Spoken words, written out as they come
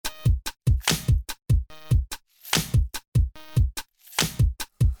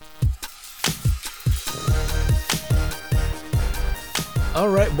All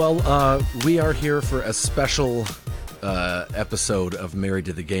right, well, we are here for a special episode of Married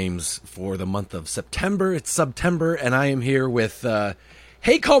to the Games for the month of September. It's September, and I am here with,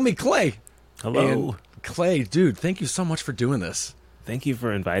 hey, call me Clay. Hello. And Clay, dude, thank you so much for doing this. Thank you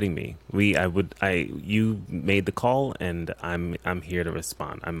for inviting me. You made the call, and I'm here to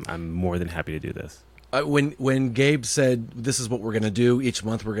respond. I'm more than happy to do this. When Gabe said this is what we're gonna do each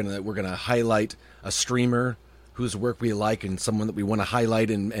month, we're gonna highlight a streamer whose work we like and someone that we want to highlight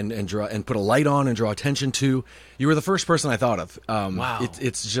and draw and put a light on and draw attention to. You were the first person I thought of. Wow.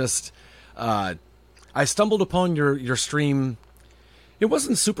 It's just I stumbled upon your stream. It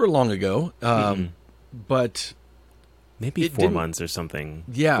wasn't super long ago, but maybe 4 months or something.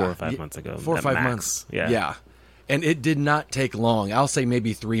 Yeah, 4 or 5 months ago. 4 or 5 max. months. Yeah. And it did not take long. I'll say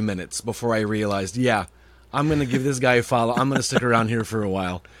maybe 3 minutes before I realized, I'm going to give this guy a follow. I'm going to stick around here for a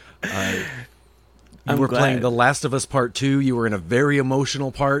while. You were playing The Last of Us Part 2. You were in a very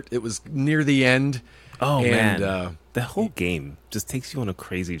emotional part. It was near the end. Oh, man. The whole game just takes you on a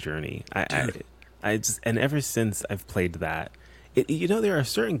crazy journey. And ever since I've played that, there are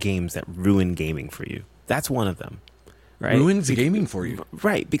certain games that ruin gaming for you. That's one of them. Right? Ruins gaming for you.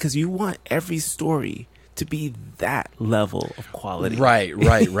 Right, because you want every story to be that level of quality. Right.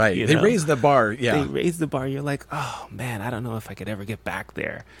 They raise the bar. Yeah. They raise the bar. You're like, oh, man, I don't know if I could ever get back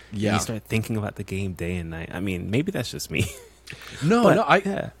there. Yeah. And you start thinking about the game day and night. I mean, maybe that's just me.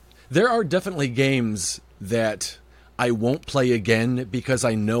 There are definitely games that I won't play again because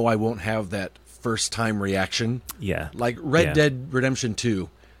I know I won't have that first-time reaction. Yeah. Like Red Dead Redemption 2,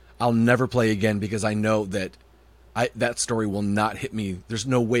 I'll never play again because I know that that story will not hit me. There's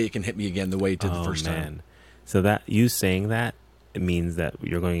no way it can hit me again the way it did the first time. So that you saying that, it means that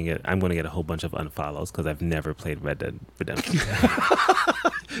I'm going to get a whole bunch of unfollows because I've never played Red Dead Redemption.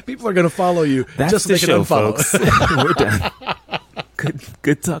 People are going to follow you. That's just the so they show, can unfollow. folks. We're done.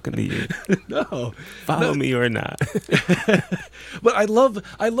 Good talking to you. No, follow me or not. But I love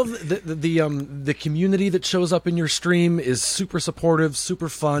the community that shows up in your stream is super supportive, super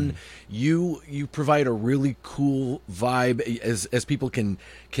fun. You provide a really cool vibe as people can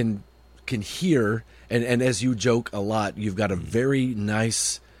hear, and as you joke a lot, you've got a very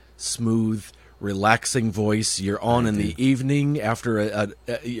nice, smooth, relaxing voice. You're on in the evening after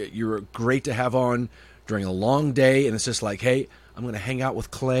you're great to have on during a long day, and it's just like, hey, I'm going to hang out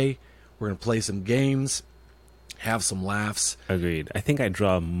with Clay. We're going to play some games, have some laughs. Agreed. I think I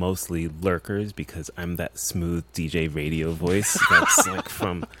draw mostly lurkers because I'm that smooth DJ radio voice that's like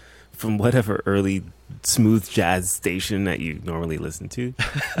from whatever early smooth jazz station that you normally listen to.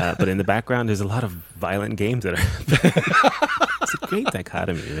 But in the background, there's a lot of violent games that are... It's a great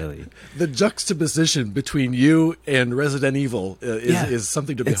dichotomy, really. The juxtaposition between you and Resident Evil is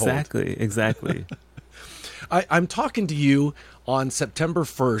something to behold. Exactly. I'm talking to you on September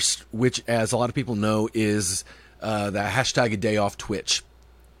 1st, which, as a lot of people know, is the hashtag a day off Twitch.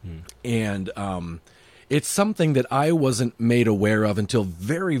 And it's something that I wasn't made aware of until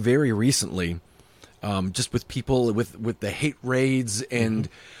very, very recently, just with people with the hate raids. And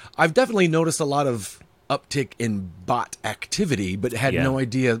I've definitely noticed a lot of uptick in bot activity, but had no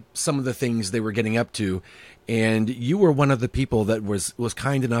idea some of the things they were getting up to. And you were one of the people that was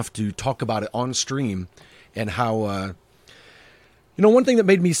kind enough to talk about it on stream. And how, one thing that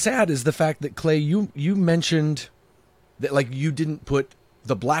made me sad is the fact that, Clay, you mentioned that, like, you didn't put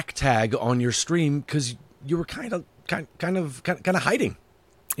the black tag on your stream because you were kind of hiding.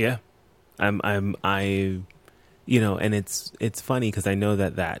 Yeah, and it's funny because I know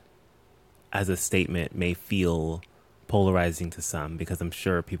that as a statement may feel polarizing to some, because I'm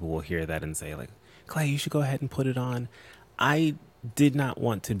sure people will hear that and say, like, Clay, you should go ahead and put it on. I did not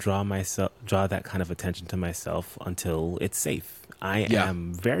want to draw that kind of attention to myself until it's safe. I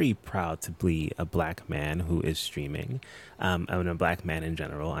am very proud to be a black man who is streaming. I'm a black man in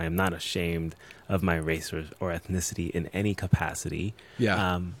general. I am not ashamed of my race or ethnicity in any capacity.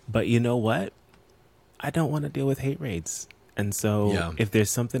 But you know what? I don't want to deal with hate raids. And so if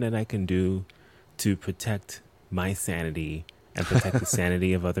there's something that I can do to protect my sanity and protect the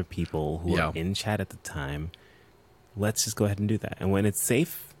sanity of other people who are in chat at the time, let's just go ahead and do that. And when it's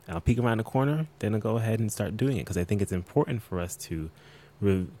safe, I'll peek around the corner, then I'll go ahead and start doing it, because I think it's important for us to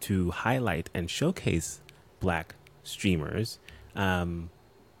highlight and showcase black streamers and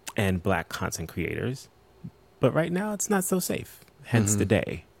black content creators. But right now, it's not so safe. Hence the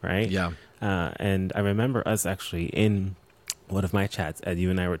day, right? Yeah. And I remember us actually in one of my chats, you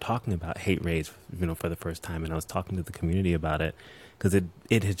and I were talking about hate raids, for the first time, and I was talking to the community about it, because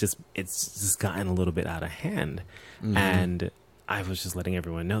it's just gotten a little bit out of hand. And I was just letting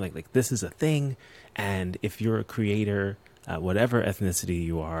everyone know, like this is a thing, and if you're a creator whatever ethnicity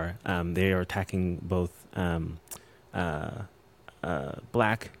you are. They are attacking both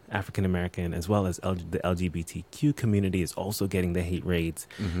Black, African American, as well as the LGBTQ community is also getting the hate raids.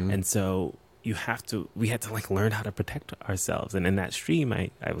 And so we had to like learn how to protect ourselves. And in that stream, I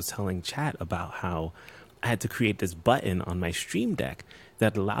was telling chat about how I had to create this button on my Stream Deck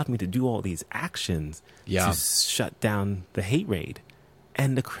that allowed me to do all these actions to shut down the hate raid.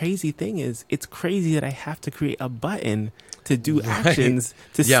 And the crazy thing is, it's crazy that I have to create a button to do actions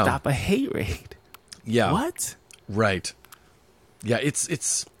to stop a hate raid. Yeah. What? Right. Yeah,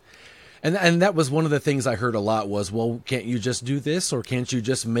 it's and that was one of the things I heard a lot was, well, can't you just do this, or can't you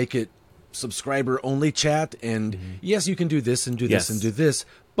just make it subscriber only chat? And yes, you can do this and do this and do this,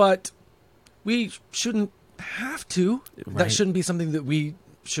 but we shouldn't have to. Right. That shouldn't be something that we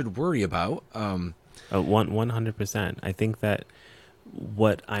should worry about. 100%. I think that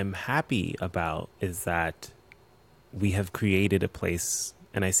what I'm happy about is that we have created a place,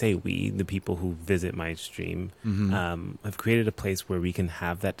 and I say we, the people who visit my stream, have created a place where we can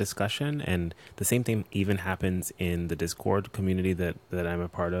have that discussion. And the same thing even happens in the Discord community that I'm a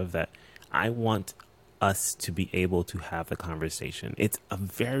part of, that I want us to be able to have the conversation. It's a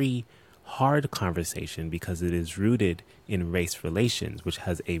very hard conversation because it is rooted in race relations, which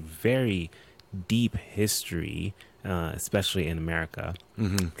has a very deep history, especially in America.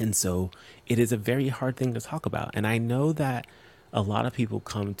 And so it is a very hard thing to talk about. And I know that a lot of people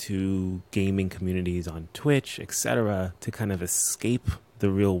come to gaming communities on Twitch, etc., to kind of escape the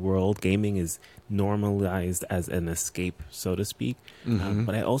real world. Gaming is normalized as an escape, so to speak.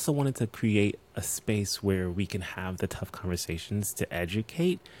 But I also wanted to create a space where we can have the tough conversations to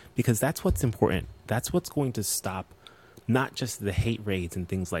educate, because that's what's important. That's what's going to stop not just the hate raids and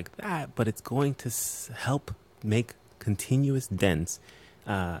things like that, but it's going to help make continuous dents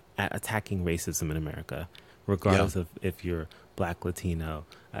at attacking racism in America, regardless of if you're Black, Latino,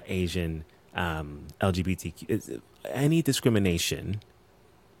 Asian, LGBTQ, any discrimination.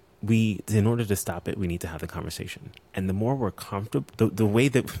 In order to stop it, we need to have the conversation. And the more we're comfortable, the way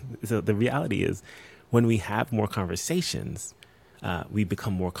that, so the reality is, when we have more conversations, we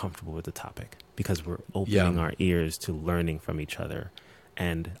become more comfortable with the topic because we're opening our ears to learning from each other.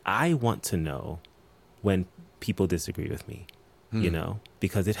 And I want to know when people disagree with me, you know,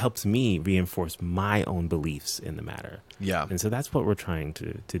 because it helps me reinforce my own beliefs in the matter. Yeah. And so that's what we're trying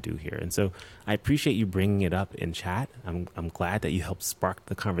to do here. And so I appreciate you bringing it up in chat. I'm glad that you helped spark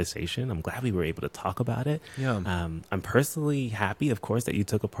the conversation. I'm glad we were able to talk about it. Yeah. I'm personally happy, of course, that you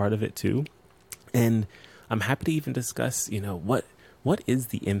took a part of it too. And I'm happy to even discuss, you know, what is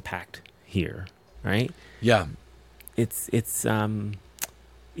the impact here, right? Yeah. It's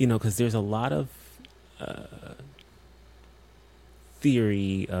you know, because there's a lot of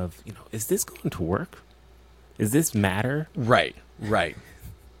theory of, you know, is this going to work? Is this matter? Right.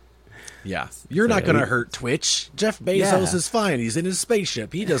 Yeah. You're not going to hurt Twitch. Jeff Bezos is fine. He's in his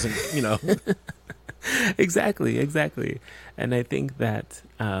spaceship. He doesn't, you know. Exactly. And I think that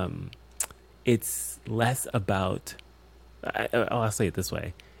it's less about, I'll say it this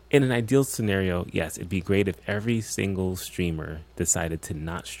way. In an ideal scenario, yes, it'd be great if every single streamer decided to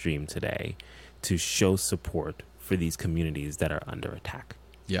not stream today to show support for these communities that are under attack.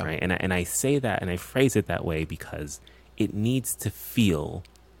 Yeah. Right. And I say that and I phrase it that way because it needs to feel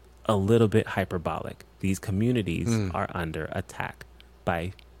a little bit hyperbolic. These communities are under attack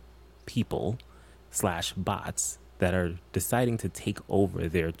by people / bots that are deciding to take over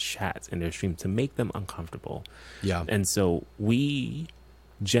their chats and their streams to make them uncomfortable. Yeah. And so we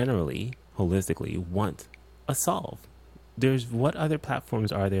generally, holistically, want a solve. There's what other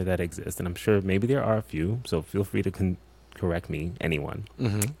platforms are there that exist? And I'm sure maybe there are a few, so feel free to correct me, anyone.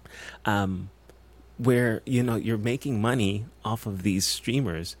 Where, you know, you're making money off of these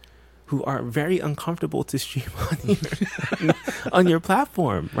streamers who are very uncomfortable to stream on your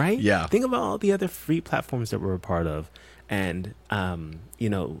platform, right? Yeah. Think about all the other free platforms that we're a part of. And, you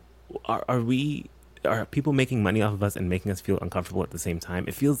know, are people making money off of us and making us feel uncomfortable at the same time?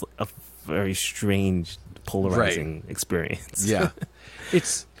 It feels a very strange, polarizing experience. Yeah.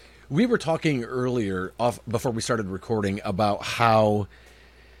 We were talking earlier before we started recording about how,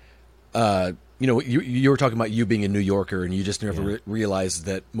 you know, you were talking about you being a New Yorker and you just never realized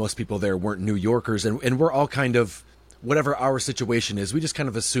that most people there weren't New Yorkers. And we're all kind of, whatever our situation is, we just kind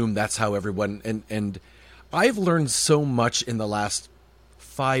of assume that's how everyone, and I've learned so much in the last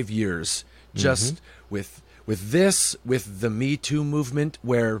 5 years just with the Me Too movement,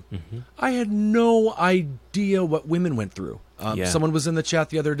 where I had no idea what women went through. Someone was in the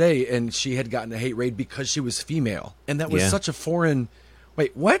chat the other day and she had gotten a hate raid because she was female. And that was such a foreign,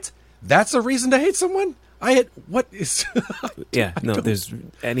 wait, what? That's a reason to hate someone? what is Yeah, no, there's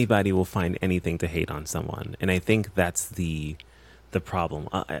anybody will find anything to hate on someone, and I think that's the problem.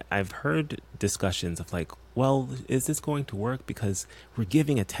 I've heard discussions of like, well, is this going to work because we're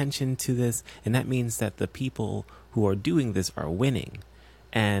giving attention to this, and that means that the people who are doing this are winning.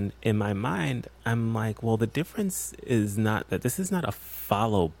 And in my mind, I'm like, well, the difference is not that this is not a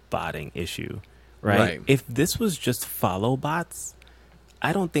follow botting issue, right? If this was just follow bots,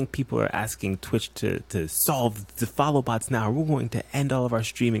 I don't think people are asking Twitch to solve the follow bots now. We're going to end all of our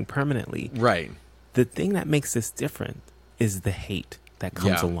streaming permanently. Right. The thing that makes this different is the hate that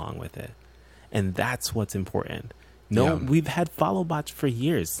comes along with it. And that's what's important. No, we've had follow bots for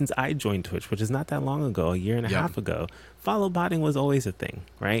years since I joined Twitch, which is not that long ago, a year and a half ago. Follow botting was always a thing,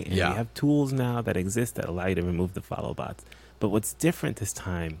 right? And you have tools now that exist that allow you to remove the follow bots. But what's different this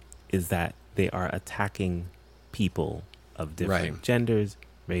time is that they are attacking people of different genders,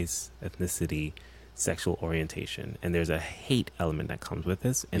 race, ethnicity, sexual orientation. And there's a hate element that comes with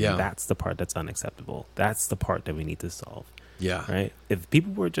this. And that's the part that's unacceptable. That's the part that we need to solve. Yeah. Right? If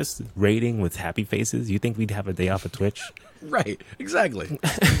people were just raiding with happy faces, you think we'd have a day off of Twitch? Right. Exactly.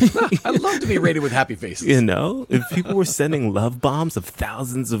 I'd love to be raided with happy faces. You know, if people were sending love bombs of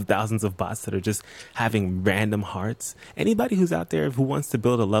thousands of bots that are just having random hearts, anybody who's out there who wants to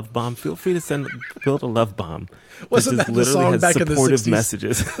build a love bomb, feel free to build a love bomb. Wasn't that the song back in the 60s? Supportive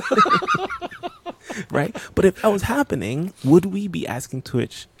messages. Right? But if that was happening, would we be asking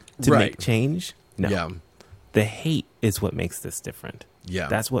Twitch to make change? No. Yeah. The hate is what makes this different. Yeah.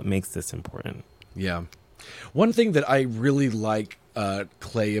 That's what makes this important. Yeah. One thing that I really like,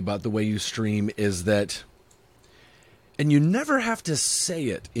 Clay, about the way you stream is that, and you never have to say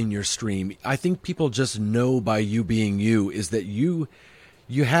it in your stream, I think people just know by you being you, is that you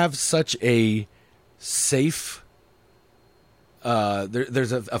have such a safe,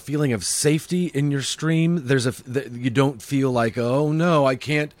 there's a feeling of safety in your stream. You don't feel like, oh no, I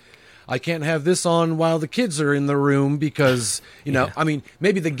can't have this on while the kids are in the room because, you know, I mean,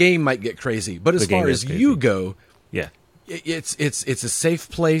 maybe the game might get crazy, but as far as you go, it's a safe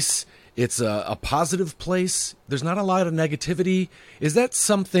place. It's a positive place. There's not a lot of negativity. Is that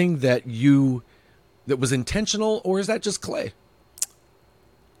something that was intentional, or is that just Clay?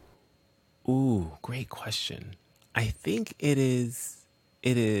 Ooh, great question. I think it is.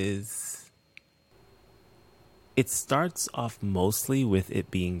 It starts off mostly with it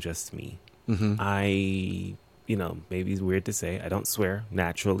being just me. Mm-hmm. Maybe it's weird to say, I don't swear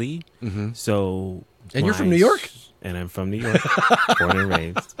naturally. Mm-hmm. So, and you're from New York? And I'm from New York, born and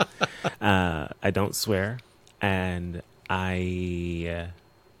raised. I don't swear, and I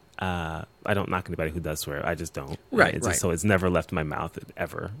don't knock anybody who does swear. I just don't. Right. So it's never left my mouth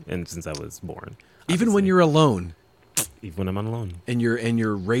ever, and since I was born. Even when you're alone. Even when I'm alone. And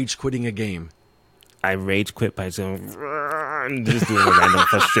you're rage quitting a game. I rage quit by just doing a random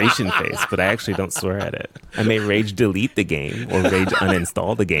frustration face, but I actually don't swear at it. I may rage delete the game or rage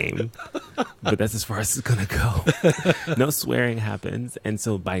uninstall the game, but that's as far as it's gonna go. No swearing happens, and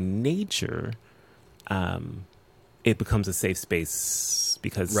so by nature, it becomes a safe space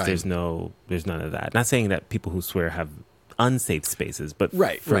because there's none of that. Not saying that people who swear have unsafe spaces, but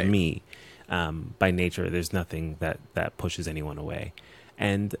for me, by nature, there's nothing that pushes anyone away.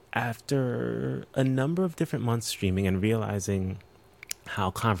 And after a number of different months streaming and realizing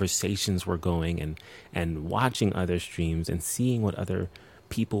how conversations were going and watching other streams and seeing what other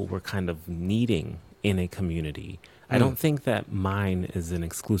people were kind of needing in a community, I don't think that mine is an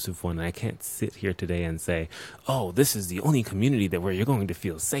exclusive one. I can't sit here today and say, oh, this is the only community where you're going to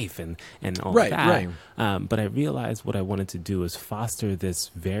feel safe and all that. Right. But I realized what I wanted to do is foster this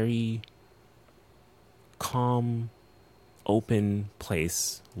very calm, open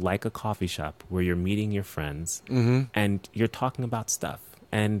place like a coffee shop where you're meeting your friends and you're talking about stuff.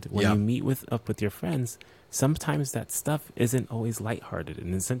 And when you meet up with your friends, sometimes that stuff isn't always lighthearted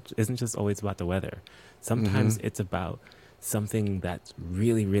and isn't just always about the weather. Sometimes it's about something that's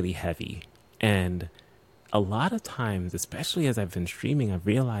really, really heavy. And a lot of times, especially as I've been streaming, I've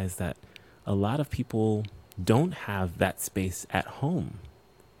realized that a lot of people don't have that space at home,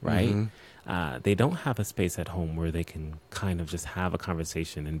 right? They don't have a space at home where they can kind of just have a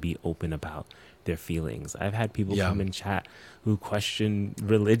conversation and be open about their feelings. I've had people come in chat who question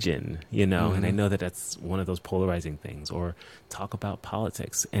religion, and I know that that's one of those polarizing things, or talk about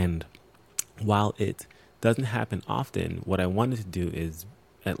politics. And while it doesn't happen often, what I wanted to do is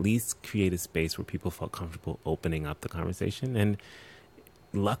at least create a space where people felt comfortable opening up the conversation. And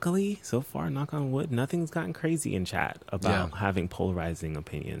luckily, so far, knock on wood, nothing's gotten crazy in chat about having polarizing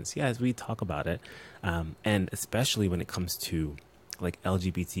opinions. As we talk about it, and especially when it comes to like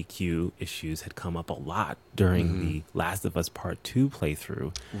LGBTQ issues had come up a lot during the Last of Us Part 2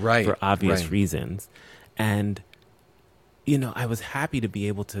 playthrough, Right, for obvious right. reasons. And, you know, I was happy to be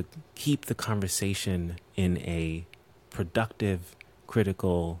able to keep the conversation in a productive,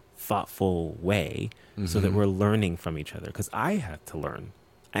 critical, thoughtful way so that we're learning from each other, because I have to learn.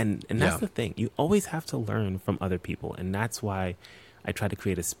 And that's Yeah. the thing. You always have to learn from other people. And that's why I try to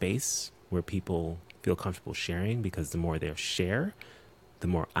create a space where people feel comfortable sharing, because the more they share, the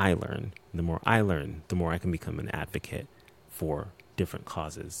more I learn. The more I learn, the more I can become an advocate for different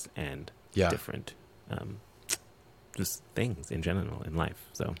causes and Yeah. different just things in general in life.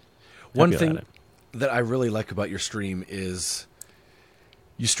 So One happy about thing it. that I really like about your stream is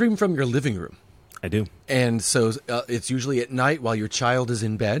you stream from your living room. I do. And so it's usually at night while your child is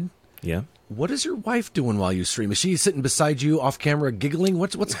in bed. Yeah. What is your wife doing while you stream? Is she sitting beside you off camera giggling?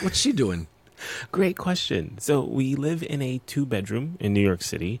 What's she doing? Great question. So we live in a 2-bedroom in New York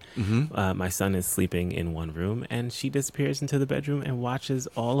City. My son is sleeping in one room, and she disappears into the bedroom and watches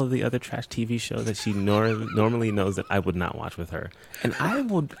all of the other trash TV show that she normally knows that I would not watch with her. And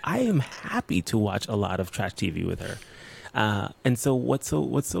I am happy to watch a lot of trash TV with her. And so what's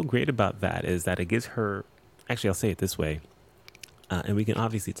so great about that is that it gives her. Actually, I'll say it this way. And we can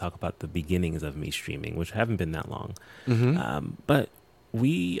obviously talk about the beginnings of me streaming, which haven't been that long. But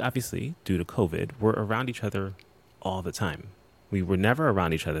we obviously, due to COVID, were around each other all the time. We were never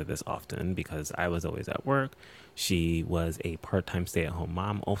around each other this often because I was always at work. She was a part-time stay-at-home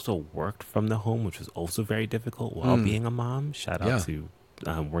mom, also worked from the home, which was also very difficult while being a mom. Shout out to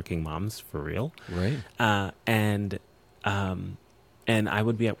working moms for real. Right. And I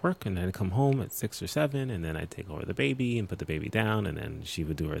would be at work, and I'd come home at 6 or 7, and then I'd take over the baby and put the baby down, and then she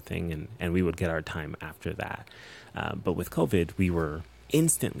would do her thing, and we would get our time after that. But with COVID, we were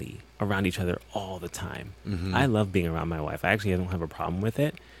instantly around each other all the time. I love being around my wife. I actually don't have a problem with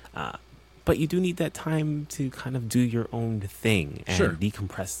it. But you do need that time to kind of do your own thing and Sure.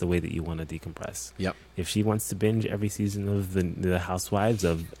 decompress the way that you want to decompress. Yep. If she wants to binge every season of the Housewives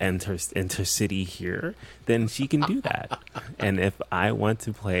of Intercity here, then she can do that. And if I want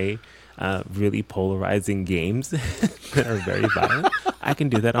to play really polarizing games that are very violent, I can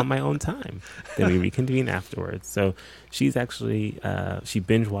do that on my own time. Then we reconvene afterwards. So she's actually, she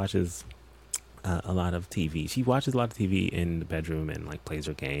binge watches a lot of TV. She watches a lot of TV in the bedroom and like plays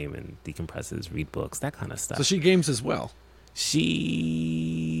her game and decompresses, read books, that kind of stuff. So she games as well.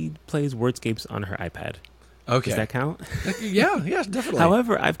 She plays Wordscapes on her iPad. Okay. Does that count? Yeah, definitely.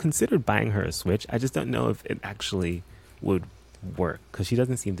 However, I've considered buying her a Switch. I just don't know if it actually would work because she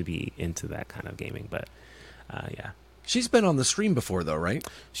doesn't seem to be into that kind of gaming. But yeah, She's been on the stream before, though, right?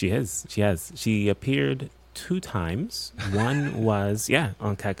 she has. She appeared 2 times. One was I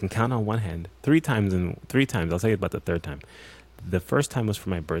can count on one hand. 3 times. I'll tell you about the third time. The first time was for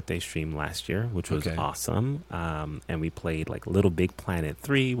my birthday stream last year, which was Okay. awesome. And we played like Little Big Planet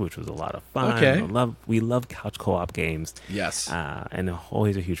 3, which was a lot of fun. Okay. We love couch co-op games. Yes. And I'm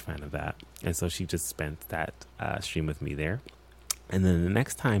always a huge fan of that. And so she just spent that stream with me there. And then the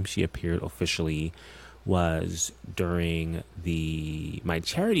next time she appeared officially was during my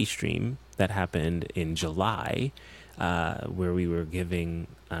charity stream that happened in July, where we were giving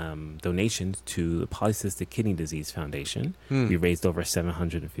donations to the Polycystic Kidney Disease Foundation. We raised over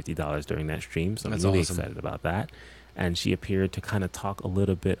 $750 during that stream, so I'm That's really awesome. excited about that. And she appeared to kind of talk a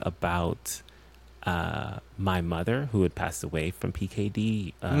little bit about my mother, who had passed away from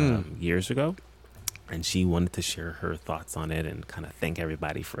PKD years ago. And she wanted to share her thoughts on it and kind of thank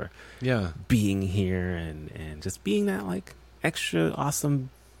everybody for Yeah. being here and just being that like extra awesome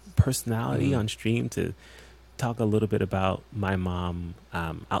personality on stream to talk a little bit about my mom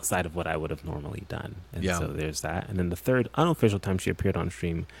outside of what I would have normally done. And Yeah. so there's that. And then the third unofficial time she appeared on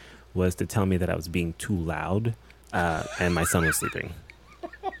stream was to tell me that I was being too loud and my son was sleeping.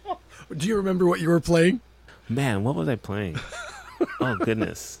 Do you remember what you were playing? Man, what was I playing? Oh,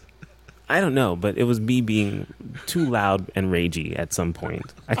 goodness. I don't know, but it was me being too loud and ragey at some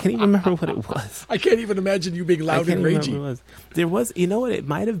point. I can't even remember what it was. I can't even imagine you being loud I can't and even remember ragey. what it was. There was, you know what? It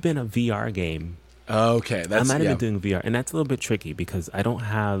might have been a VR game. Okay, I that's might have been doing VR, and that's a little bit tricky because I don't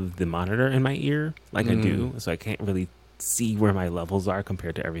have the monitor in my ear like I do, so I can't really see where my levels are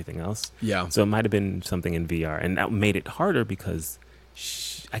compared to everything else. Yeah. So it might have been something in VR, and that made it harder because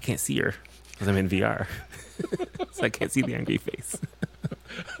I can't see her because I'm in VR, so I can't see the angry face.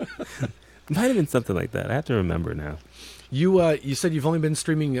 It might have been something like that. I have to remember now. You said you've only been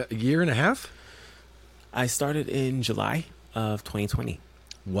streaming a year and a half? I started in July of 2020.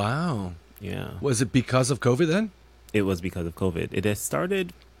 Wow. Yeah. Was it because of COVID then? It was because of COVID. It has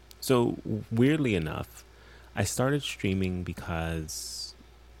started, so weirdly enough, I started streaming because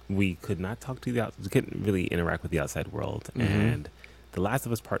we could not talk to we couldn't really interact with the outside world. And The Last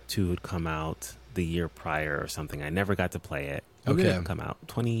of Us Part 2 had come out the year prior or something. I never got to play it. When did it come out?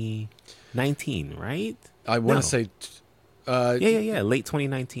 2019, right? I want to say... yeah. Late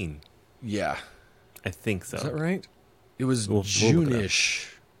 2019. Yeah. I think so. Is that right? It was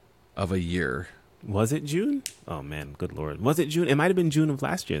June-ish of a year. Was it June? Oh, man. Good Lord. Was it June? It might have been June of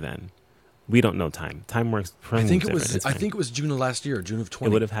last year then. We don't know time. Time works. I think it was June of last year, June of 20.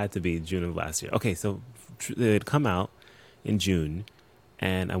 It would have had to be June of last year. Okay, so it had come out in June,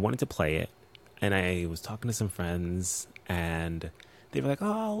 and I wanted to play it, and I was talking to some friends, and they were like,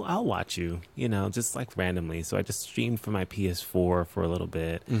 "Oh, I'll watch you," just like randomly. So I just streamed from my PS4 for a little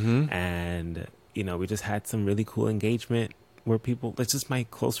bit, and we just had some really cool engagement where people, it's just my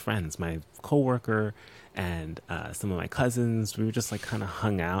close friends, my coworker, and some of my cousins. We were just like kind of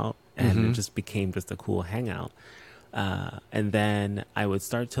hung out. And it just became just a cool hangout. And then I would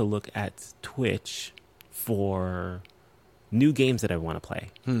start to look at Twitch for new games that I want to play.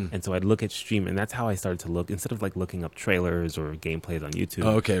 And so I'd look at stream, and that's how I started to look. Instead of like looking up trailers or gameplays on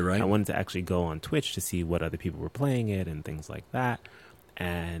YouTube, I wanted to actually go on Twitch to see what other people were playing it and things like that.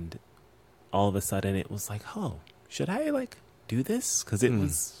 And all of a sudden it was like, oh, should I like do this? Because it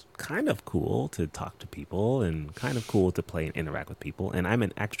was kind of cool to talk to people and kind of cool to play and interact with people. And I'm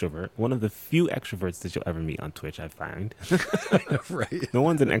an extrovert, one of the few extroverts that you'll ever meet on Twitch, I find. Right. No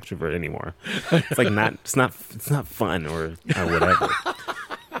one's an extrovert anymore. It's like it's not fun or whatever.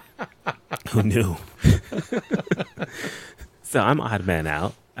 Who knew? So I'm odd man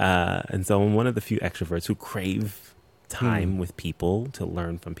out. And so I'm one of the few extroverts who crave time with people, to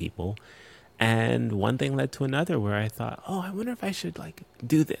learn from people. And one thing led to another where I thought, oh, I wonder if I should like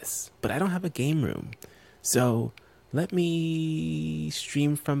do this, but I don't have a game room. So let me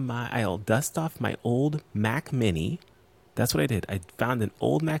stream from I'll dust off my old Mac Mini. That's what I did. I found an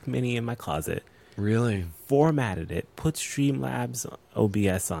old Mac Mini in my closet. Really? Formatted it, put Streamlabs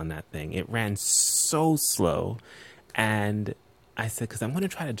OBS on that thing. It ran so slow. And I said, because I'm going to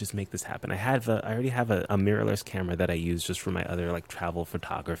try to just make this happen. I already have a mirrorless camera that I use just for my other like travel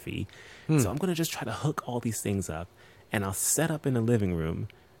photography. So I'm going to just try to hook all these things up, and I'll set up in the living room,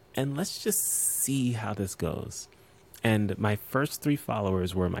 and let's just see how this goes. And my first 3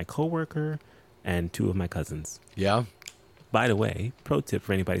 followers were my coworker and 2 of my cousins. Yeah. By the way, pro tip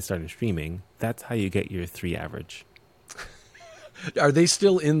for anybody starting streaming, that's how you get your 3 average. Are they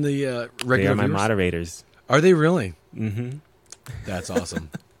still in the regular They are my viewers? moderators. Are they really? Mm-hmm. That's awesome.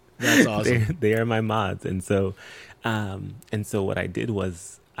 That's awesome. They are my mods. And so what I did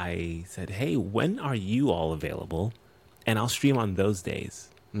was I said, hey, when are you all available? And I'll stream on those days.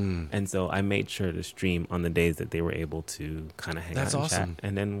 And so I made sure to stream on the days that they were able to kind of hang out and chat.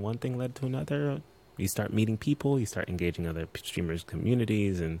 And then one thing led to another. You start meeting people, you start engaging other streamers'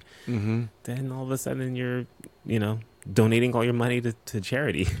 communities, and then all of a sudden you're, donating all your money to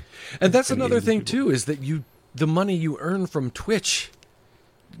charity. And that's another thing too, is that the money you earn from Twitch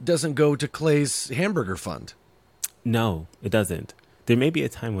doesn't go to Clay's hamburger fund. No, it doesn't. There may be a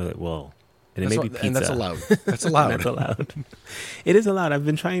time where it will. And it may be pizza. And that's allowed. That's allowed. That's allowed. It is allowed. I've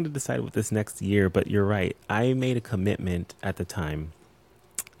been trying to decide what this next year, but you're right. I made a commitment at the time.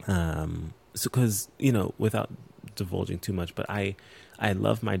 Because, without divulging too much, but I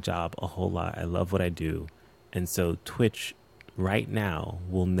love my job a whole lot. I love what I do. And so Twitch right now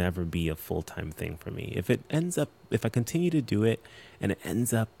will never be a full-time thing for me. If I continue to do it and it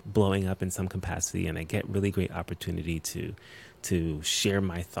ends up blowing up in some capacity and I get really great opportunity to share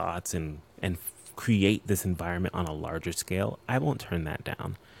my thoughts and create this environment on a larger scale, I won't turn that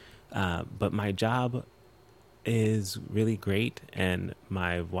down. But my job is really great, and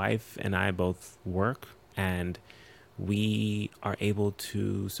my wife and I both work, and we are able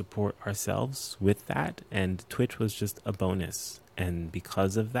to support ourselves with that, and Twitch was just a bonus. And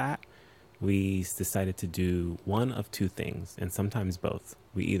because of that, we decided to do one of 2 things, and sometimes both.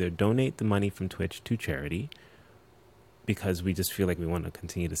 We either donate the money from Twitch to charity, because we just feel like we want to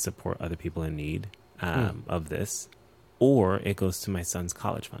continue to support other people in need of this, or it goes to my son's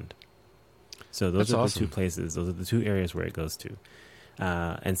college fund. So those are the 2 places. Those are the 2 areas where it goes to.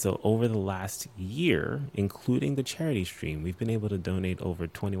 And so over the last year, including the charity stream, we've been able to donate over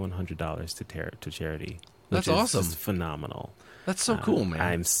 $2,100 to charity. That's awesome. Just phenomenal. That's so cool, man.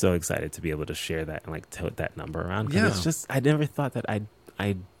 I'm so excited to be able to share that and like tote that number around. Yeah. It's just, I never thought that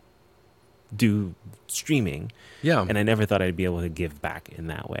I'd do streaming. Yeah. And I never thought I'd be able to give back in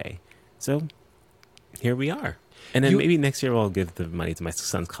that way. So here we are. And then maybe next year I'll give the money to my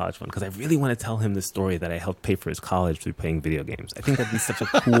son's college fund because I really want to tell him the story that I helped pay for his college through playing video games. I think that'd be such a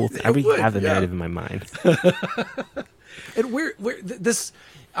cool thing. I already have the narrative in my mind. And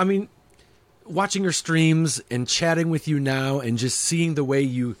I mean, watching your streams and chatting with you now and just seeing the way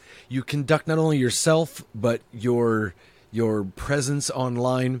you conduct not only yourself, but your presence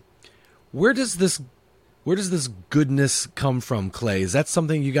online, where does this goodness come from, Clay? Is that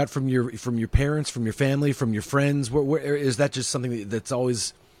something you got from your parents, from your family, from your friends? Where is that just something that's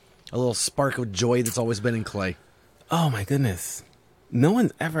always a little spark of joy that's always been in Clay? Oh my goodness. No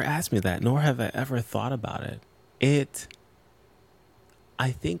one's ever asked me that, nor have I ever thought about it. I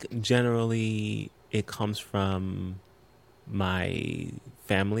think generally it comes from my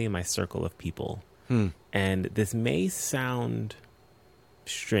family and my circle of people. And this may sound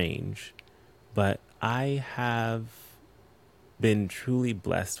strange, but I have been truly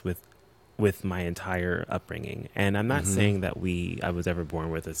blessed with my entire upbringing. And I'm not saying that I was ever born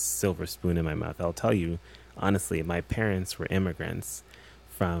with a silver spoon in my mouth. I'll tell you, honestly, my parents were immigrants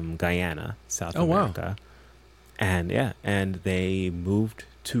from Guyana, South America. Wow. And they moved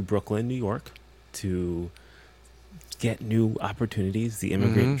to Brooklyn, New York to get new opportunities, the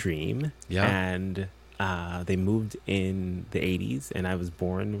immigrant dream. Yeah. And they moved in the 80s, and I was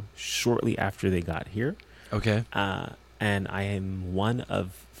born shortly after they got here. Okay. And I am one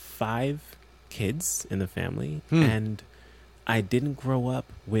of 5 kids in the family, and I didn't grow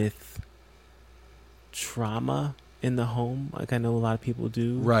up with trauma in the home like I know a lot of people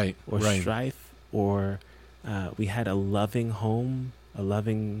do. Right. Or strife, or we had a loving home, a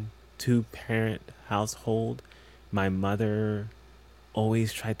loving 2-parent household. My mother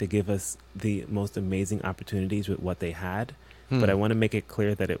always tried to give us the most amazing opportunities with what they had. But I want to make it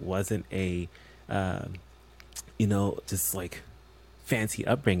clear that it wasn't a, just like fancy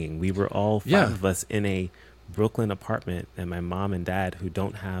upbringing. We were all 5 of us in a Brooklyn apartment, and my mom and dad, who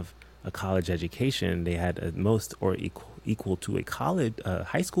don't have a college education, they had at most or equal to a college,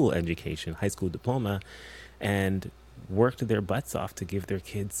 high school education, high school diploma, and worked their butts off to give their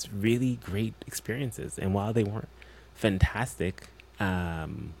kids really great experiences. And while they weren't fantastic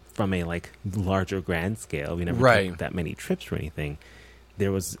from a like larger grand scale, we never took that many trips or anything,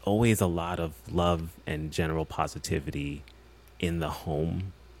 there was always a lot of love and general positivity in the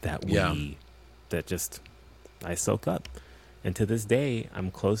home that I soak up. And to this day,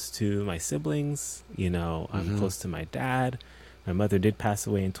 I'm close to my siblings, I'm close to my dad. My mother did pass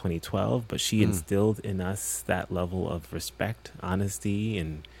away in 2012, but she instilled in us that level of respect, honesty,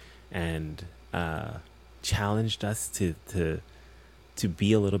 and challenged us to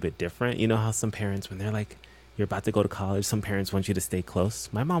be a little bit different. You know how some parents, when they're like, you're about to go to college, some parents want you to stay close.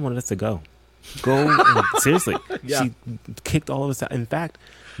 My mom wanted us to go. Seriously. She kicked all of us out. In fact,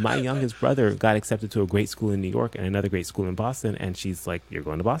 my youngest brother got accepted to a great school in New York and another great school in Boston, and she's like, you're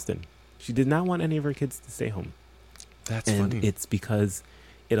going to Boston. She did not want any of her kids to stay home. That's funny. And it's because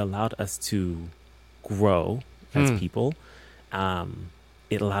it allowed us to grow as people.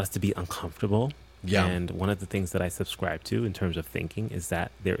 It allowed us to be uncomfortable. Yeah. And one of the things that I subscribe to in terms of thinking is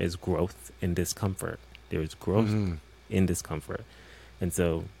that there is growth in discomfort. There is growth in discomfort. And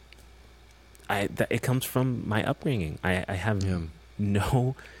so it comes from my upbringing. I have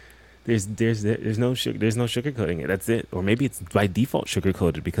no there's no sugarcoating it. That's it. Or maybe it's by default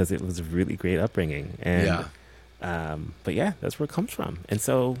sugarcoated because it was a really great upbringing. And but that's where it comes from. And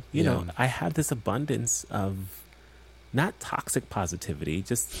so, you know, I have this abundance of not toxic positivity,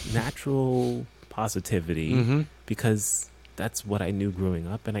 just natural positivity, because that's what I knew growing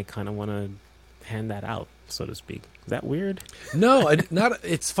up, and I kind of want to hand that out, so to speak. Is that weird? No,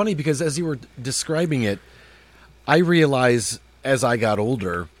 it's funny because as you were describing it, I realize as I got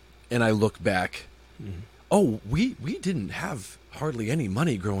older and I look back, we didn't have hardly any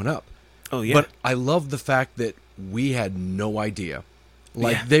money growing up. Oh yeah. But I love the fact that we had no idea.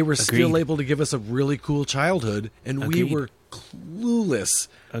 Like they were still able to give us a really cool childhood, and we were clueless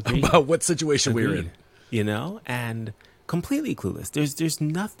about what situation we were in. You know, and completely clueless.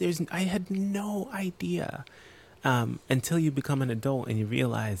 I had no idea until you become an adult and you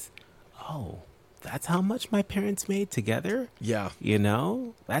realize, oh, that's how much my parents made together. Yeah. You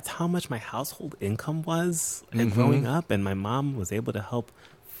know, that's how much my household income was growing up, and my mom was able to help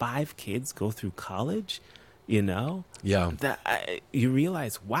 5 kids go through college. You know, you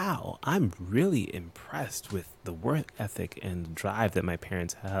realize, wow, I'm really impressed with the work ethic and drive that my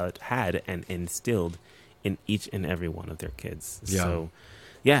parents had and instilled in each and every one of their kids. Yeah. So,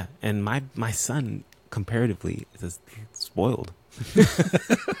 and my son comparatively is spoiled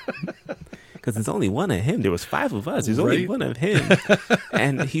because there's only one of him. There was 5 of us. There's only one of him,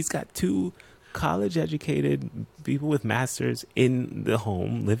 and he's got 2 college educated people with masters in the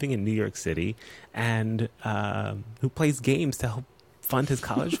home, living in New York City, and who plays games to help fund his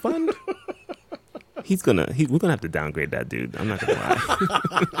college fund. We're gonna have to downgrade that dude. I'm not gonna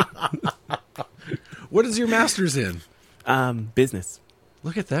lie. What is your master's in? Business.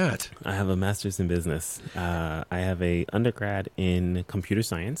 Look at that. I have a master's in business. I have a undergrad in computer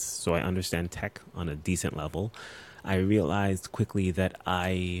science, so I understand tech on a decent level. I realized quickly that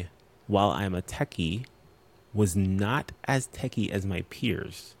while I'm a techie, was not as techie as my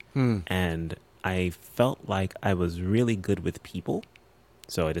peers. And I felt like I was really good with people.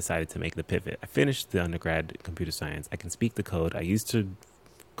 So I decided to make the pivot. I finished the undergrad in computer science. I can speak the code. I used to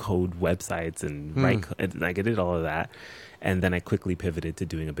code websites and write, like I did all of that. And then I quickly pivoted to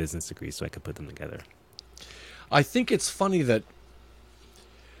doing a business degree so I could put them together. I think it's funny that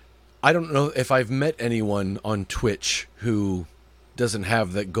I don't know if I've met anyone on Twitch who doesn't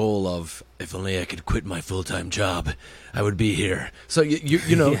have that goal of, if only I could quit my full-time job, I would be here. So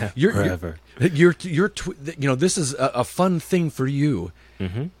you know, yeah, forever. You're you know, this is a fun thing for you,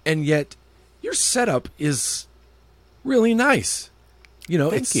 and yet your setup is really nice. You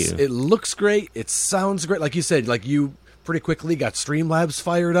know, Thank you. It looks great. It sounds great. Like you said, like you pretty quickly got Streamlabs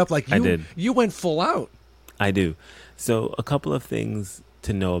fired up. Like I did. You went full out. I do. So a couple of things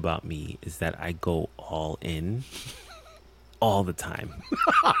to know about me is that I go all in all the time.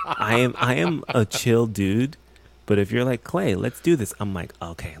 I am a chill dude, but if you're like, Clay, let's do this, I'm like,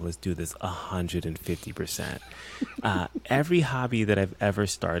 okay, let's do this 150%. Every hobby that I've ever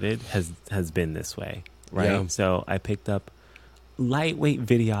started has been this way, right? Yeah. So I picked up lightweight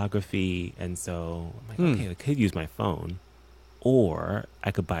videography, and so I'm like, okay, I could use my phone, or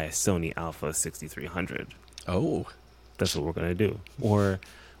I could buy a Sony Alpha 6300. Oh, that's what we're gonna do. Or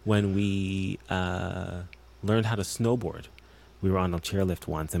when we learned how to snowboard, we were on a chairlift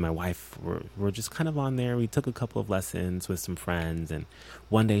once, and my wife were just kind of on there. We took a couple of lessons with some friends, and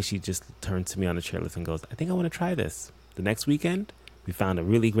one day she just turned to me on the chairlift and goes, I think I want to try this. The next weekend, we found a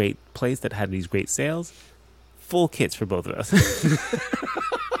really great place that had these great sales. Full kits for both of us.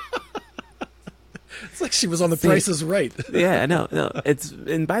 It's like she was on The Price is Right. Yeah, no.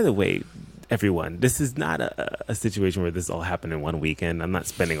 And by the way, everyone, this is not a situation where this all happened in one weekend. I'm not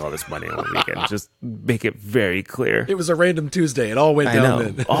spending all this money on one weekend. Just make it very clear. It was a random Tuesday. It all went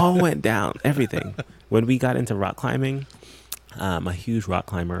down then. All went down. Everything. When we got into rock climbing, I'm a huge rock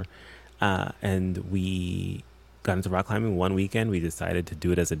climber, and we got into rock climbing one weekend. We decided to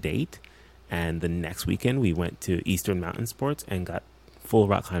do it as a date. And the next weekend, we went to Eastern Mountain Sports and got full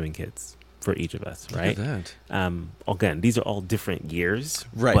rock climbing kits for each of us, right? Look at that. Again, these are all different years.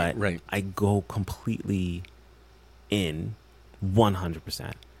 Right, but right. I go completely in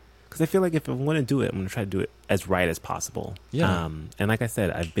 100%. Because I feel like if I want to do it, I'm going to try to do it as right as possible. Yeah. And like I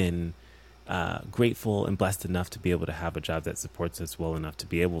said, I've been grateful and blessed enough to be able to have a job that supports us well enough to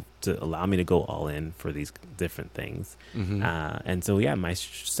be able to allow me to go all in for these different things. And so, yeah, my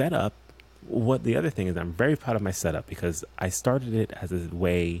setup, the other thing is I'm very proud of my setup because I started it as a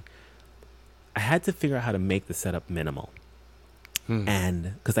way, I had to figure out how to make the setup minimal.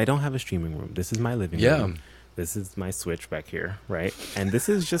 And because I don't have a streaming room, this is my living room. This is my Switch back here, right? And this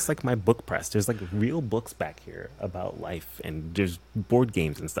is just like my book press. There's like real books back here about life, and there's board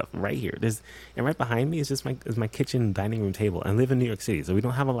games and stuff right here. And right behind me is just my kitchen dining room table. I live in New York City, so we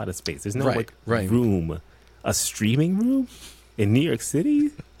don't have a lot of space. There's no room, a streaming room in New York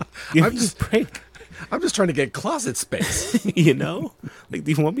City. I'm just trying to get closet space. You know, like,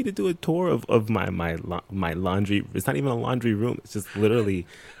 do you want me to do a tour of my laundry? It's not even a laundry room. It's just literally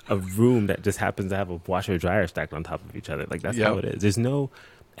a room that just happens to have a washer dryer stacked on top of each other. Like, that's how it is. There's no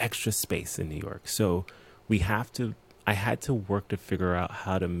extra space in New York, so I had to work to figure out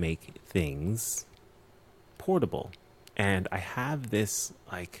how to make things portable, and I have this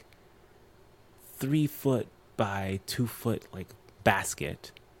like 3 foot by 2 foot like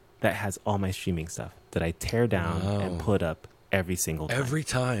basket that has all my streaming stuff that I tear down and put up every single time.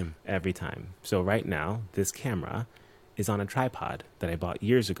 Every time. So right now, this camera is on a tripod that I bought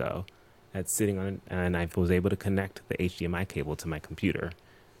years ago that's sitting on, and I was able to connect the HDMI cable to my computer.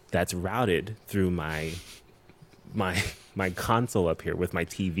 That's routed through my console up here with my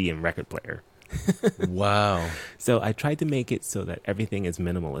TV and record player. Wow. So I tried to make it so that everything is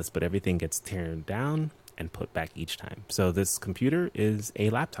minimalist, but everything gets torn down and put back each time. So this computer is a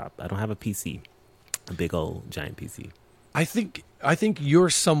laptop. I don't have a PC, a big old giant PC. I think you're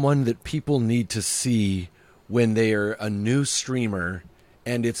someone that people need to see when they are a new streamer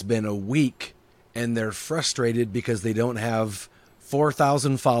and it's been a week and they're frustrated because they don't have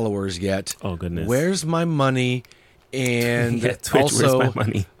 4,000 followers yet. Oh, goodness. Where's my money? And Yeah, Twitch, also, where's my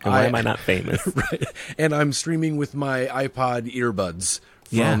money? And why am I not famous? Right. And I'm streaming with my iPod earbuds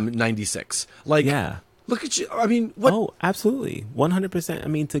from '96. Like, Yeah. look at you. I mean, what? Oh, absolutely. 100%. I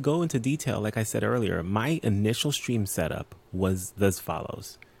mean, to go into detail, like I said earlier, my initial stream setup was as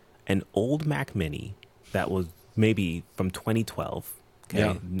follows. An old Mac Mini that was maybe from 2012. Okay.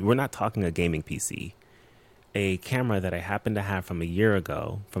 Yeah. We're not talking a gaming PC. A camera that I happened to have from a year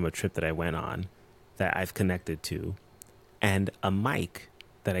ago from a trip that I went on that I've connected to, and a mic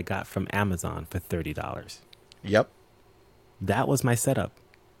that I got from Amazon for $30. Yep. That was my setup.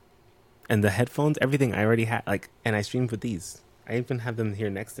 And the headphones, everything I already had, like, and I streamed with these. I even have them here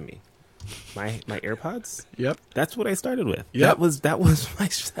next to me. My AirPods. Yep. That's what I started with. Yep. That was my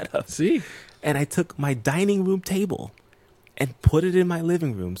setup. See? And I took my dining room table and put it in my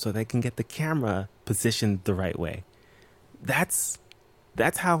living room so that I can get the camera positioned the right way. That's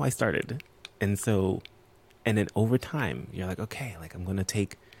how I started. And so, and then over time, you're like, okay, like I'm going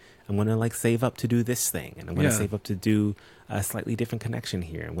to like save up to do this thing. And I'm going to save up to do a slightly different connection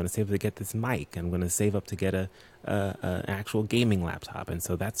here. I'm going to save up to get this mic. I'm going to save up to get an actual gaming laptop. And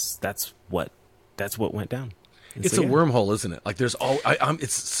so that's what went down. And It's so, a wormhole, isn't it? Like there's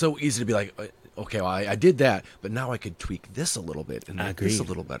it's so easy to be like, okay, well, I did that, but now I could tweak this a little bit and make this a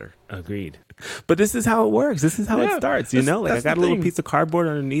little better. Agreed. But this is how it works. This is how it starts. You know, like I got a little piece of cardboard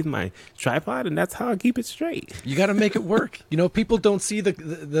underneath my tripod, and that's how I keep it straight. You got to make it work. You know, people don't see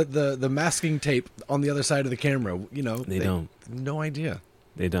the masking tape on the other side of the camera. You know, they don't. No idea.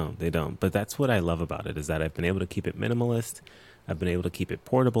 They don't. But that's what I love about it is that I've been able to keep it minimalist. I've been able to keep it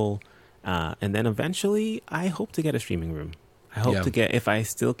portable. And then eventually I hope to get a streaming room. I hope to get, if I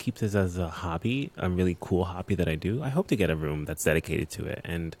still keep this as a hobby, a really cool hobby that I do, I hope to get a room that's dedicated to it.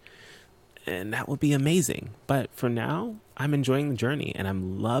 And that would be amazing. But for now, I'm enjoying the journey and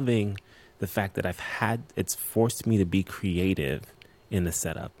I'm loving the fact that it's forced me to be creative in the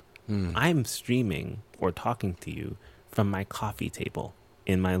setup. I'm streaming or talking to you from my coffee table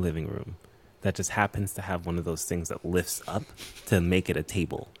in my living room that just happens to have one of those things that lifts up to make it a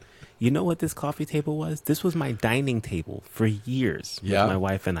table. You know what this coffee table was? This was my dining table for years with my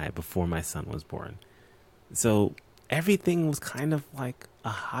wife and I before my son was born. So everything was kind of like a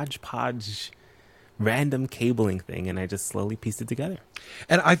hodgepodge, random cabling thing, and I just slowly pieced it together.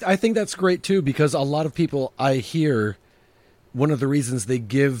 And I think that's great, too, because a lot of people I hear, one of the reasons they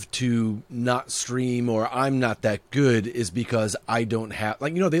give to not stream or I'm not that good is because I don't have,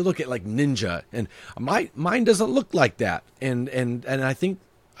 like, you know, they look at like Ninja, and mine doesn't look like that. And I think,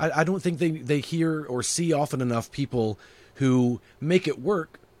 I don't think they hear or see often enough people who make it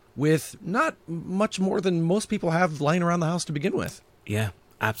work with not much more than most people have lying around the house to begin with. Yeah,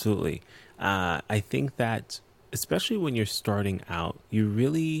 absolutely. I think that especially when you're starting out, you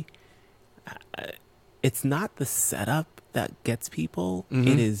really, it's not the setup that gets people.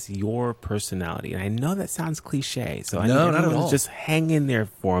 It is your personality. And I know that sounds cliche. So I need everyone to just hang in there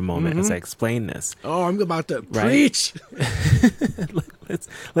for a moment as I explain this. Oh, I'm about to preach.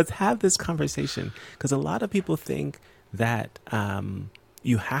 Let's have this conversation, because a lot of people think that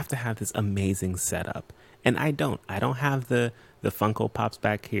you have to have this amazing setup, and I don't have the Funko Pops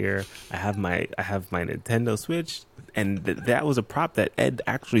back here. I have my Nintendo Switch, and that was a prop that Ed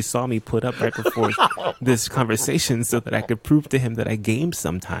actually saw me put up right before this conversation so that I could prove to him that I game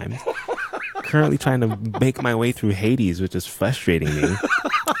sometimes. Currently trying to make my way through Hades, which is frustrating me.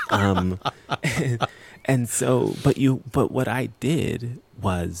 And so, but what I did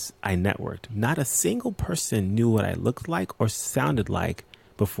was I networked. Not a single person knew what I looked like or sounded like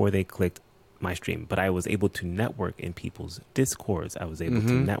before they clicked my stream, but I was able to network in people's Discords. I was able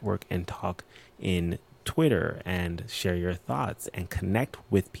to network and talk in Twitter and share your thoughts and connect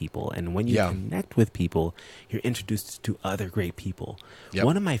with people. And when you connect with people, you're introduced to other great people.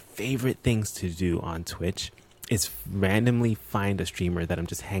 One of my favorite things to do on Twitch is randomly find a streamer that I'm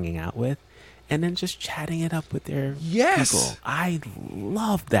just hanging out with and then just chatting it up with their people. I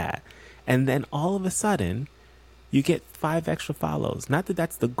love that. And then all of a sudden, you get 5 extra follows. Not that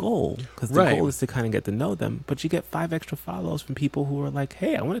that's the goal, because the goal is to kind of get to know them, but you get 5 extra follows from people who are like,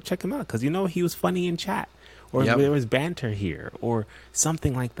 hey, I want to check him out because, you know, he was funny in chat, or there was banter here, or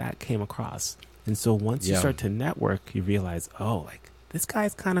something like that came across. And so once you start to network, you realize, oh, like, this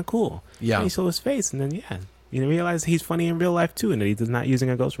guy's kind of cool. Yeah. And you show his face, and then, you realize he's funny in real life, too, and that he's not using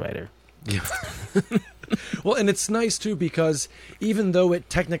a ghostwriter. Yeah. Well, and it's nice, too, because even though it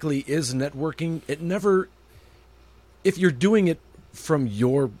technically is networking, it never... If you're doing it from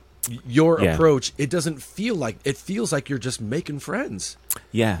your approach, it doesn't feel like, it feels like you're just making friends.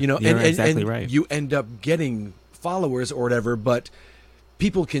 Yeah, you know, you're and exactly right. You end up getting followers or whatever, but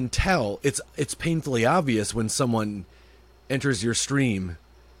people can tell it's painfully obvious when someone enters your stream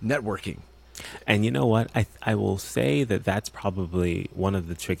networking. And you know what? I will say that that's probably one of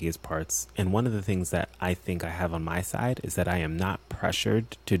the trickiest parts. And one of the things that I think I have on my side is that I am not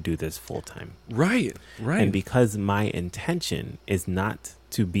pressured to do this full time. Right. And because my intention is not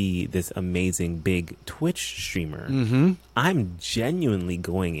to be this amazing big Twitch streamer, I'm genuinely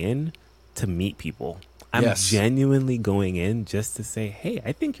going in to meet people. I'm genuinely going in just to say, hey,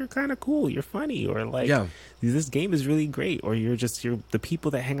 I think you're kind of cool. You're funny. Or like, this game is really great. Or you're the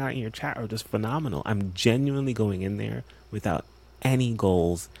people that hang out in your chat are just phenomenal. I'm genuinely going in there without any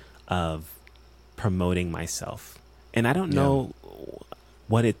goals of promoting myself. And I don't know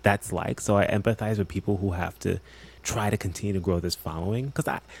what that's like. So I empathize with people who have to try to continue to grow this following.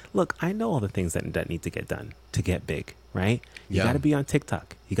 Because I know all the things that need to get done to get big, right? You got to be on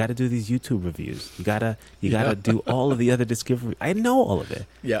TikTok. You got to do these YouTube reviews. You gotta do all of the other discovery. I know all of it.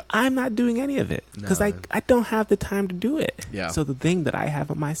 Yeah. I'm not doing any of it because I don't have the time to do it. Yeah. So the thing that I have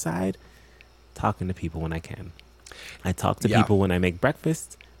on my side, talking to people when I can. I talk to people when I make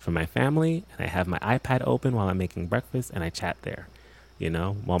breakfast for my family, and I have my iPad open while I'm making breakfast, and I chat there. You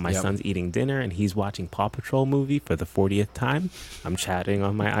know, while my son's eating dinner and he's watching Paw Patrol movie for the 40th time, I'm chatting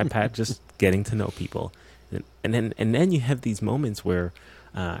on my iPad, just getting to know people. And then you have these moments where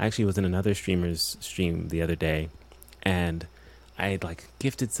I actually was in another streamer's stream the other day, and I had like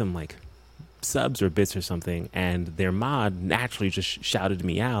gifted some like subs or bits or something, and their mod naturally just shouted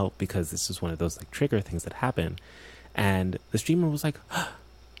me out because this is one of those like trigger things that happen. And the streamer was like,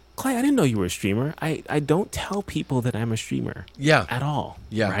 Clay, I didn't know you were a streamer. I don't tell people that I'm a streamer. At all.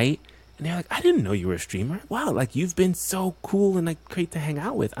 Right? And they're like, I didn't know you were a streamer. Wow, like you've been so cool and like great to hang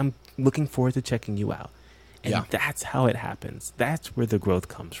out with. I'm looking forward to checking you out. And that's how it happens. That's where the growth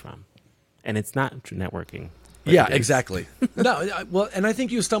comes from. And it's not networking. Yeah, exactly. Well, and I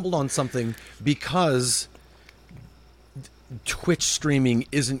think you stumbled on something because Twitch streaming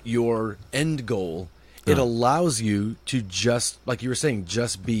isn't your end goal. It allows you to just, like you were saying,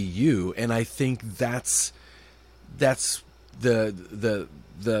 just be you. And I think that's the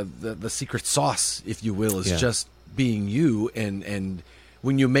secret sauce, if you will, is just being you. And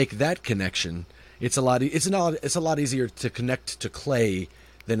when you make that connection, it's a lot easier to connect to Clay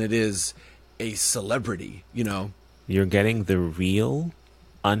than it is a celebrity, you know. You're getting the real,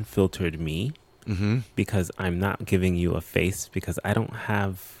 unfiltered me because I'm not giving you a face because I don't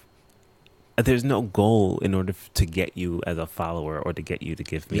have. There's no goal in order to get you as a follower or to get you to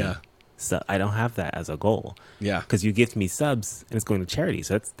give me. So I don't have that as a goal. Because you gift me subs and it's going to charity.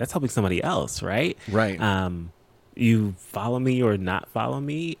 So that's helping somebody else, right? Right. You follow me or not follow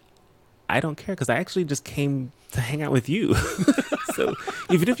me, I don't care because I actually just came to hang out with you. So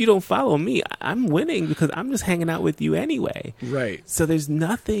even if you don't follow me, I'm winning because I'm just hanging out with you anyway. Right. So there's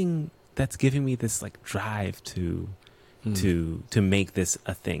nothing that's giving me this like drive to make this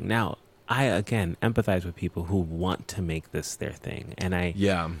a thing. Now, I, again, empathize with people who want to make this their thing. And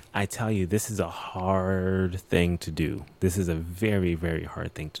I tell you, this is a hard thing to do. This is a very, very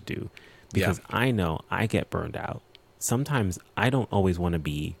hard thing to do because I know I get burned out. Sometimes I don't always want to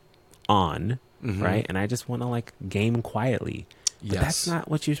be on, right? And I just want to like game quietly. But that's not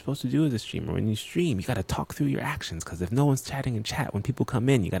what you're supposed to do as a streamer. When you stream, you got to talk through your actions because if no one's chatting in chat, when people come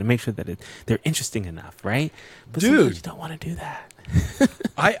in, you got to make sure that they're interesting enough, right? But sometimes you don't want to do that.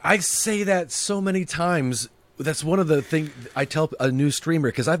 I say that so many times. That's one of the things I tell a new streamer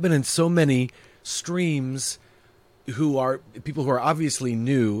because I've been in so many streams who are people who are obviously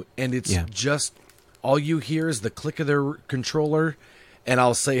new, and it's just all you hear is the click of their controller, and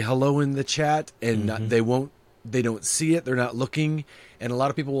I'll say hello in the chat, and they don't see it, they're not looking, and a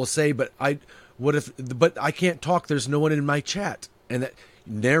lot of people will say, but I can't talk. There's no one in my chat, and that.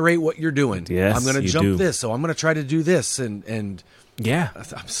 Narrate what you're doing. Yes, I'm going to jump this, so I'm going to try to do this, and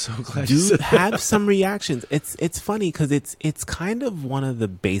I'm so glad you said have some reactions. It's funny because it's kind of one of the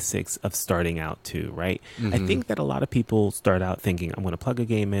basics of starting out too, right? I think that a lot of people start out thinking I'm going to plug a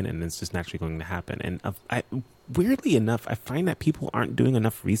game in and it's just naturally going to happen. And weirdly enough, I find that people aren't doing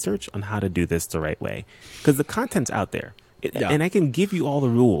enough research on how to do this the right way because the content's out there, and I can give you all the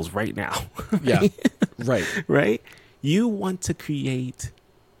rules right now. Right. You want to create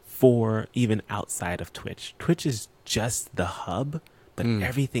for even outside of Twitch. Twitch is just the hub, but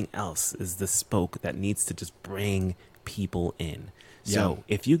everything else is the spoke that needs to just bring people in. So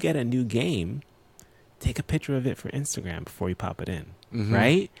if you get a new game, take a picture of it for Instagram before you pop it in,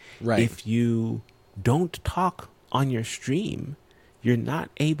 right? If you don't talk on your stream, you're not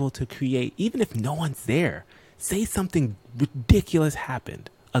able to create, even if no one's there, say something ridiculous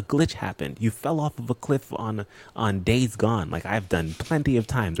happened. a glitch happened. You fell off of a cliff on Days Gone, like I've done plenty of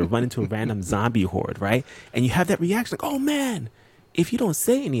times, or run into a random zombie horde, right? And you have that reaction like, oh man. If you don't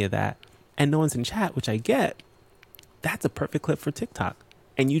say any of that and no one's in chat, which I get, that's a perfect clip for TikTok.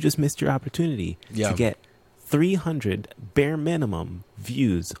 And you just missed your opportunity to get 300 bare minimum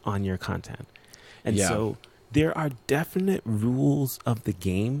views on your content. And so there are definite rules of the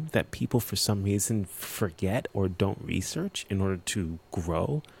game that people for some reason forget or don't research in order to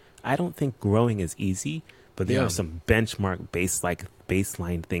grow. I don't think growing is easy, but there are some benchmark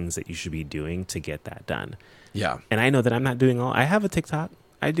baseline things that you should be doing to get that done. Yeah. And I know that I'm not doing all. I have a TikTok.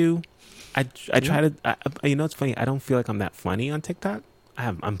 I do. I try to. You know, it's funny. I don't feel like I'm that funny on TikTok.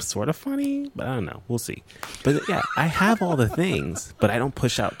 I'm sort of funny, but I don't know. We'll see. But yeah, I have all the things, but I don't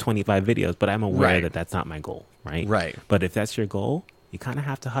push out 25 videos. But I'm aware that that's not my goal, right? Right. But if that's your goal, you kind of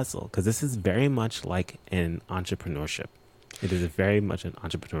have to hustle, because this is very much like an entrepreneurship. It is very much an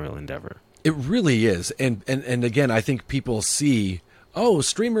entrepreneurial endeavor. It really is. And again, I think people see, oh,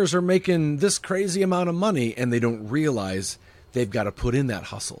 streamers are making this crazy amount of money, and they don't realize they've got to put in that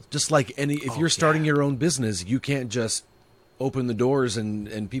hustle. Just like if you're starting your own business, you can't just open the doors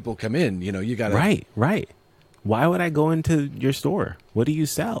and people come in. You know, you got to. Right. Why would I go into your store? What do you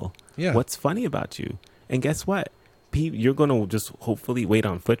sell? Yeah. What's funny about you? And guess what? You're going to just hopefully wait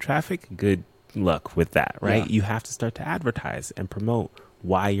on foot traffic. Good luck with that, right? Yeah. You have to start to advertise and promote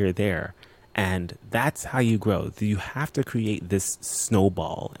why you're there. And that's how you grow. You have to create this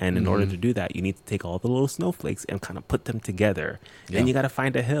snowball. And in order to do that, you need to take all the little snowflakes and kind of put them together. Yeah. And you got to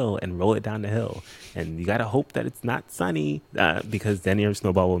find a hill and roll it down the hill. And you got to hope that it's not sunny, because then your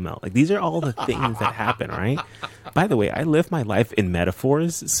snowball will melt. Like, these are all the things that happen, right? By the way, I live my life in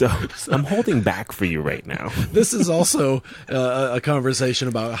metaphors, so I'm holding back for you right now. This is also a conversation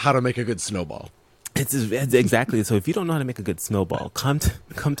about how to make a good snowball. It's exactly. So if you don't know how to make a good snowball, come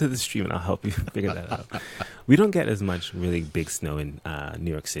to the stream and I'll help you figure that out. We don't get as much really big snow in New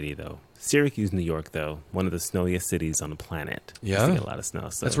York City, though. Syracuse, New York, though, one of the snowiest cities on the planet. Yeah, we get a lot of snow.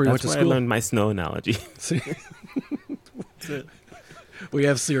 So that's where you went to school. I learned my snow analogy. We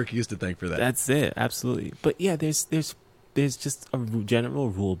have Syracuse to thank for that. That's it, absolutely. But yeah, there's just a general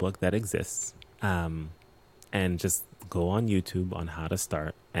rule book that exists, and just go on YouTube on how to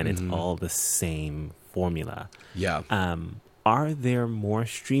start, and it's all the same formula. Yeah. Are there more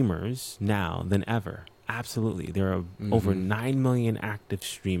streamers now than ever? Absolutely. There are over 9 million active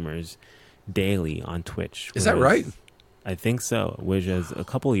streamers daily on Twitch. Is that right? I think so. Whereas a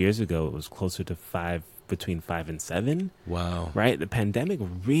couple of years ago, it was closer to between 5 and 7. Wow. Right? The pandemic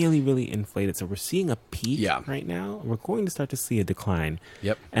really, really inflated. So we're seeing a peak right now. We're going to start to see a decline.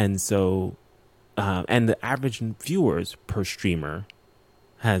 Yep. And so, and the average viewers per streamer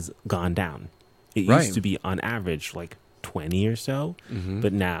has gone down. It used to be on average like 20 or so,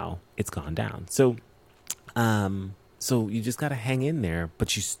 but now it's gone down. So, so you just got to hang in there,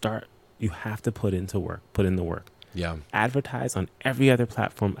 but you have to put in the work. Yeah. Advertise on every other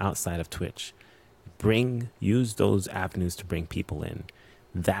platform outside of Twitch. Use those avenues to bring people in.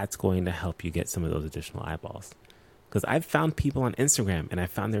 That's going to help you get some of those additional eyeballs. Because I've found people on Instagram, and I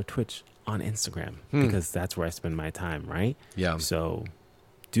found their Twitch on Instagram because that's where I spend my time, right? Yeah. So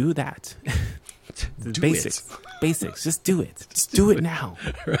do that. Basics. Just do it. Just do it now.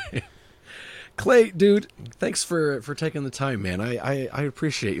 Right. Clay, dude, thanks for taking the time, man. I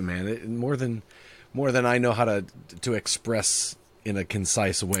appreciate you, man. More than I know how to express in a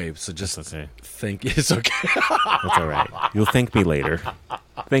concise way. So just thank you. It's okay. That's all right. You'll thank me later.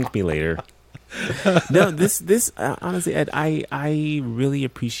 Thank me later. No, this honestly, Ed, I really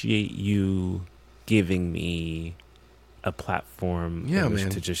appreciate you giving me a platform in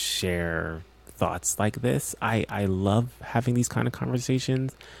which to just share thoughts like this. I love having these kind of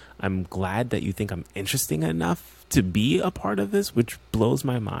conversations. I'm glad that you think I'm interesting enough to be a part of this, which blows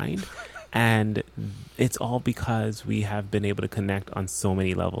my mind. And it's all because we have been able to connect on so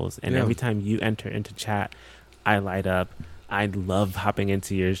many levels. And every time you enter into chat, I light up. I love hopping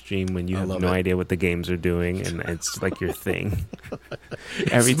into your stream when you have no idea what the games are doing, and it's like your thing.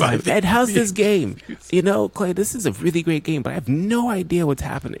 Every time, Ed, how's this game? You know, Clay, this is a really great game, but I have no idea what's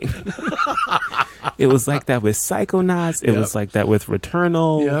happening. It was like that with Psychonauts. It was like that with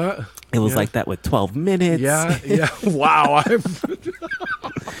Returnal. Yeah. It was like that with 12 Minutes. Yeah. Wow.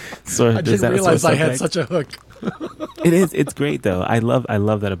 So I didn't realize I had such a hook. It's great though. I love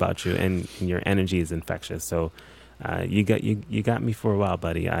that about you, and your energy is infectious. So you got me for a while,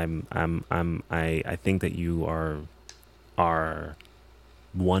 buddy. I think that you are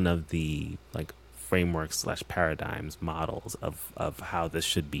one of the like frameworks / paradigms, models of how this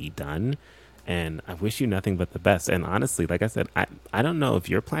should be done. And I wish you nothing but the best. And honestly, like I said, I don't know if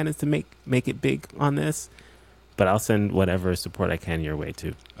your plan is to make it big on this, but I'll send whatever support I can your way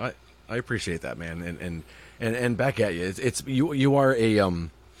too. I appreciate that, man. And back at you. It's you are a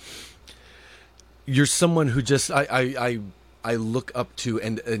you're someone who just I look up to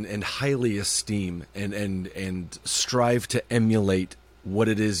and highly esteem and strive to emulate what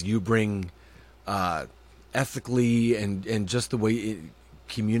it is you bring ethically and just the way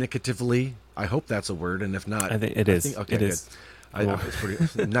communicatively. I hope that's a word, and if not, I think it is. Okay, it good. is. I was pretty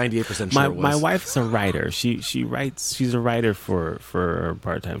 98% sure it was. My wife's a writer. She writes. She's a writer for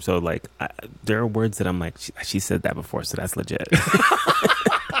part time. So like, there are words that I'm like, she said that before, so that's legit.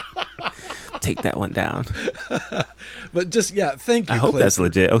 Take that one down. But just thank you. I hope Cliff. that's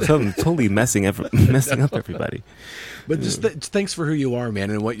legit. I'm totally messing up everybody. But just thanks for who you are, man,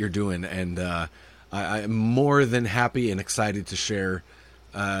 and what you're doing. And I'm more than happy and excited to share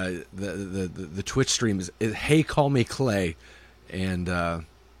the Twitch stream. Is Hey, Call Me Clay. And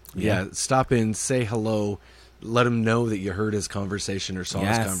stop in, say hello, let him know that you heard his conversation or saw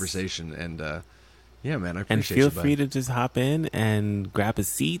his conversation. And man, I appreciate it. And feel free to just hop in and grab a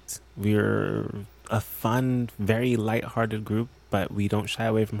seat. We're a fun, very lighthearted group, but we don't shy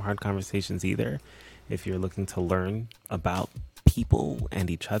away from hard conversations either. If you're looking to learn about people and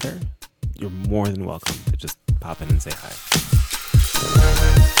each other, you're more than welcome to just pop in and say hi.